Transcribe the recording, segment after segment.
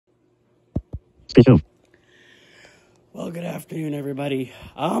Well, good afternoon, everybody.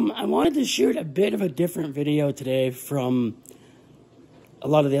 I wanted to shoot a bit of a different video today from a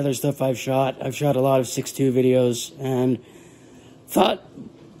lot of the other stuff I've shot. I've shot a lot of 6.2 videos and thought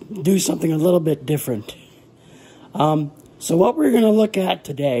do something a little bit different. So what we're going to look at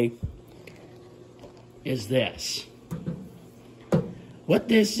today is this. What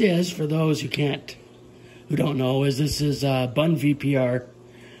this is, for those who don't know, is this is a Bunn VPR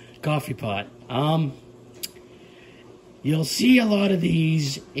coffee pot. You'll see a lot of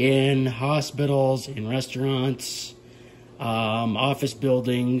these in hospitals, in restaurants, office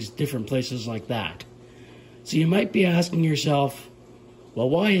buildings, different places like that. So you might be asking yourself, well,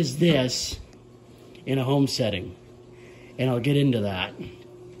 why is this in a home setting? And I'll get into that.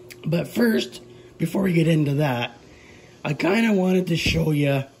 But first, before we get into that, I kind of wanted to show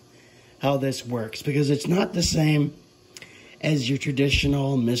you how this works, because it's not the same as your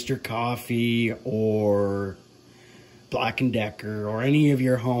traditional Mr. Coffee or Black & Decker or any of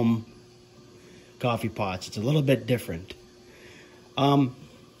your home coffee pots. It's a little bit different. So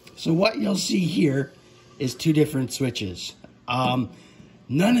what you'll see here is two different switches.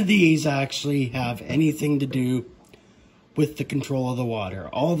 None of these actually have anything to do with the control of the water.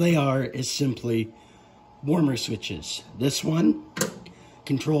 All they are is simply warmer switches. This one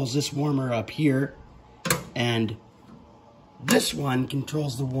controls this warmer up here, and this one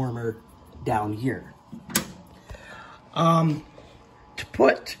controls the warmer down here.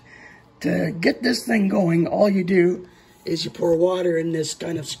 To get this thing going, all you do is you pour water in this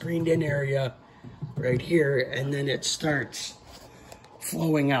kind of screened in area right here, and then it starts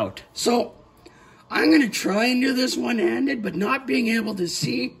flowing out. So I'm going to try and do this one-handed, but not being able to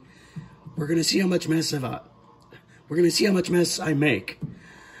see, we're going to see how much mess I make.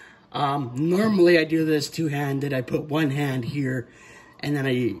 Normally I do this two-handed. I put one hand here and then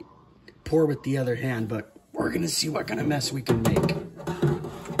I pour with the other hand, but we're going to see what kind of mess we can make.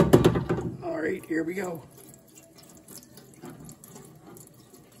 All right, here we go.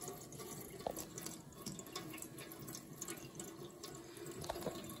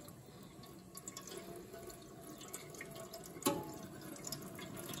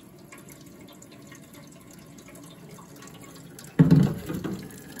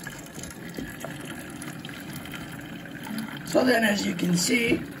 So then, as you can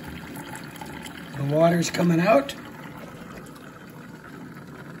see, the water's coming out,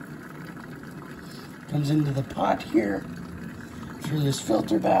 comes into the pot here through this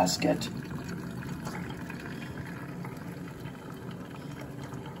filter basket,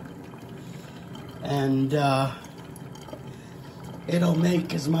 and it'll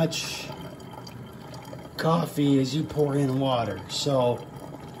make as much coffee as you pour in water. So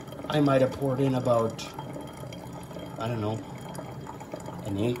I might have poured in about, I don't know,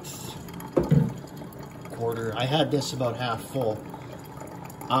 an eighth, quarter. I had this about half full.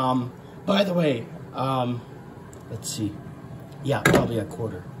 By the way, let's see. Yeah, probably a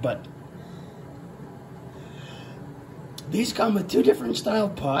quarter. But these come with two different style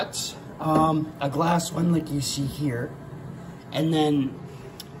pots. A glass one like you see here, and then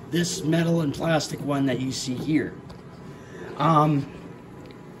this metal and plastic one that you see here. I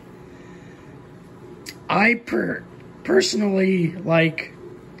personally like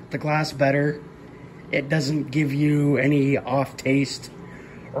the glass better. It doesn't give you any off taste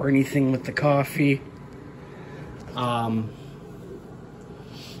or anything with the coffee.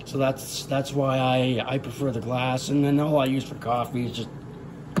 So that's why I prefer the glass. And then all I use for coffee is just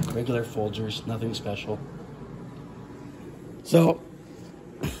regular Folgers, nothing special. So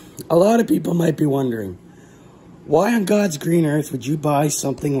a lot of people might be wondering, why on God's green earth would you buy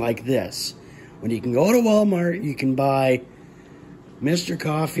something like this when you can go to Walmart, you can buy Mr.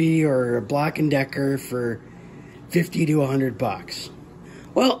 Coffee or Black & Decker for 50 to 100 bucks.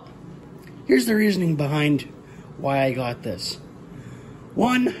 Well, here's the reasoning behind why I got this.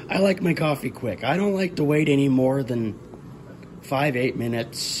 One, I like my coffee quick. I don't like to wait any more than 5-8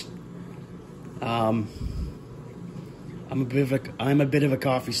 minutes. I'm a bit of a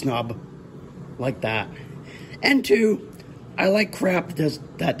coffee snob like that. And two, I like crap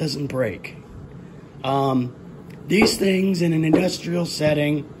that doesn't break. These things in an industrial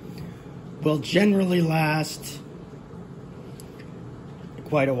setting will generally last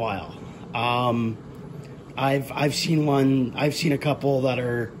quite a while. I've seen a couple that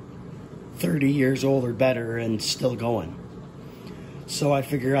are 30 years old or better and still going. So I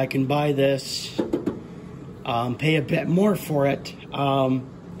figure I can buy this, pay a bit more for it, and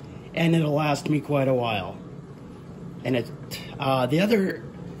it'll last me quite a while. And the other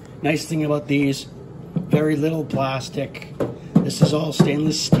nice thing about these, very little plastic. This is all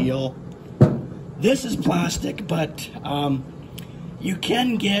stainless steel. This is plastic, but you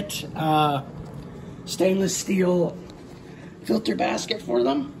can get stainless steel filter basket for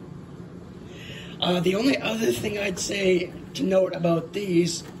them. The only other thing I'd say to note about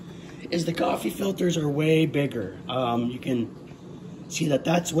these is the coffee filters are way bigger. You can see that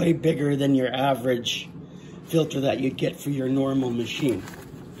that's way bigger than your average filter that you'd get for your normal machine.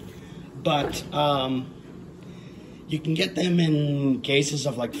 But you can get them in cases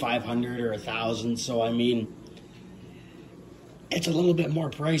of like 500 or 1,000. So I mean, it's a little bit more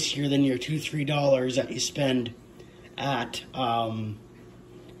pricier than your $2-3 that you spend at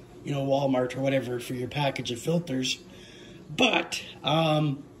you know, Walmart or whatever for your package of filters. But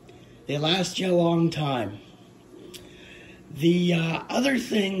they last you a long time. The other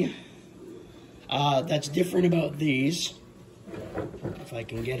thing that's different about these, if I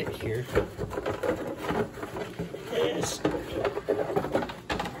can get it here, is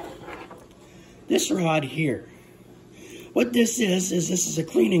this rod here. What this is this is a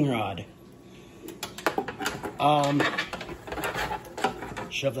cleaning rod.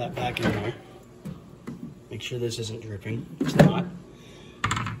 Shove that back in there. Make sure this isn't dripping. It's not.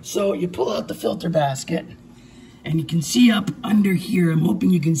 So you pull out the filter basket, and you can see up under here, I'm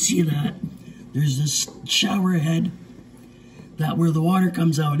hoping you can see that, there's this shower head that where the water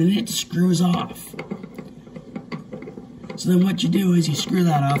comes out, and it screws off. So then what you do is you screw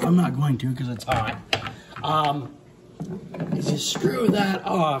that off. I'm not going to because it's hot. Is you screw that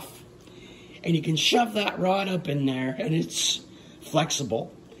off, and you can shove that rod up in there, and it's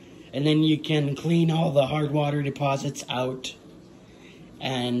flexible. And then you can clean all the hard water deposits out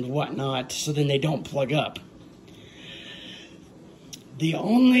and whatnot, so then they don't plug up. The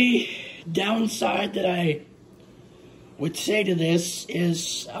only downside that I would say to this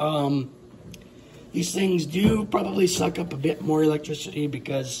is these things do probably suck up a bit more electricity,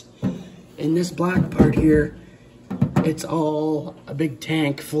 because in this black part here, it's all a big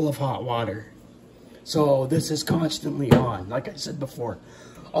tank full of hot water. So this is constantly on. Like I said before,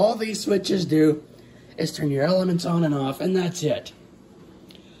 all these switches do is turn your elements on and off, and that's it.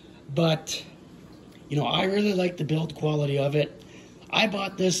 But, you know, I really like the build quality of it. I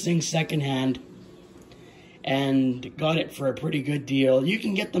bought this thing secondhand and got it for a pretty good deal. You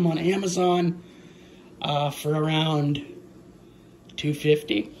can get them on Amazon for around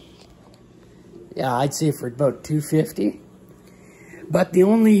 $250. Yeah, I'd say for about $250. But the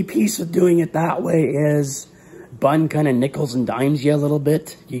only piece of doing it that way is Bunn kind of nickels and dimes you a little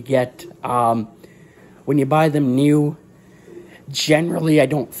bit. You get, when you buy them new, generally I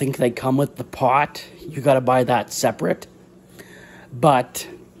don't think they come with the pot. You got to buy that separate. But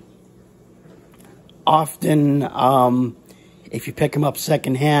often, if you pick them up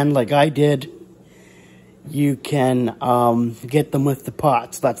secondhand like I did, you can get them with the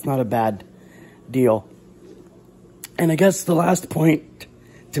pots. That's not a bad deal. And I guess the last point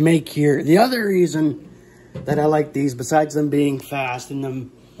to make here, the other reason that I like these, besides them being fast and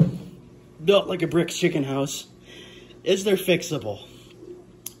them built like a brick chicken house, is they're fixable.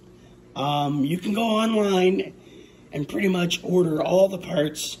 You can go online and pretty much order all the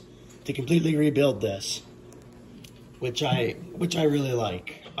parts to completely rebuild this, which I really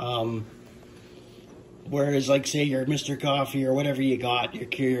like. Whereas, like, say your Mr. Coffee or whatever you got, your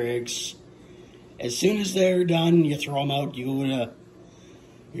Keurigs, as soon as they're done, you throw them out, you go to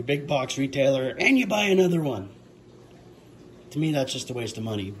your big box retailer, and you buy another one. To me, that's just a waste of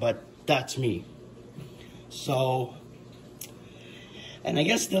money, but that's me. So, and I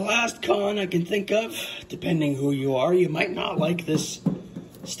guess the last con I can think of, depending who you are, you might not like this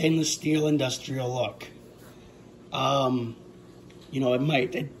stainless steel industrial look. You know, it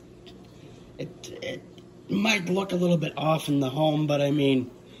might look a little bit off in the home, but I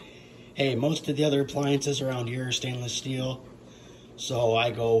mean, hey, most of the other appliances around here are stainless steel, so I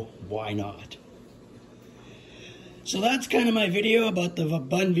go, why not? So that's kind of my video about the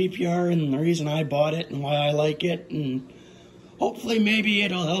Bunn VPR and the reason I bought it and why I like it, and hopefully maybe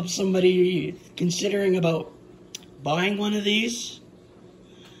it'll help somebody considering about buying one of these.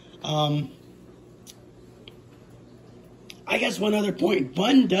 I guess one other point,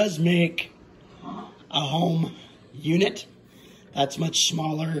 Bunn does make a home unit that's much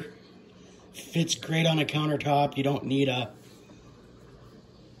smaller, fits great on a countertop. You don't need a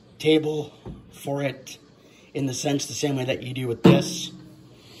table for it in the sense the same way that you do with this.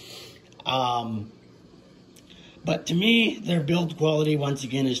 But to me, their build quality, once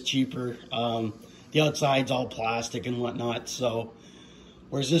again, is cheaper. The outside's all plastic and whatnot, so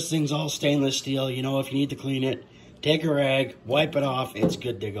whereas this thing's all stainless steel, you know, if you need to clean it, take a rag, wipe it off, it's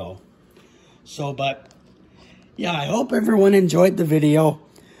good to go. So, but, yeah, I hope everyone enjoyed the video.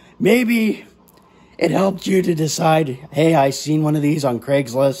 Maybe it helped you to decide, hey, I seen one of these on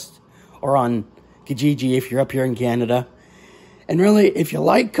Craigslist or on Kijiji if you're up here in Canada. And really, if you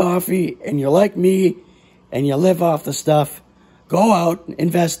like coffee and you're like me and you live off the stuff, go out,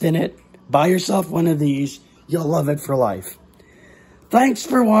 invest in it, buy yourself one of these. You'll love it for life. Thanks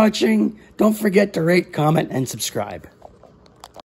for watching. Don't forget to rate, comment, and subscribe.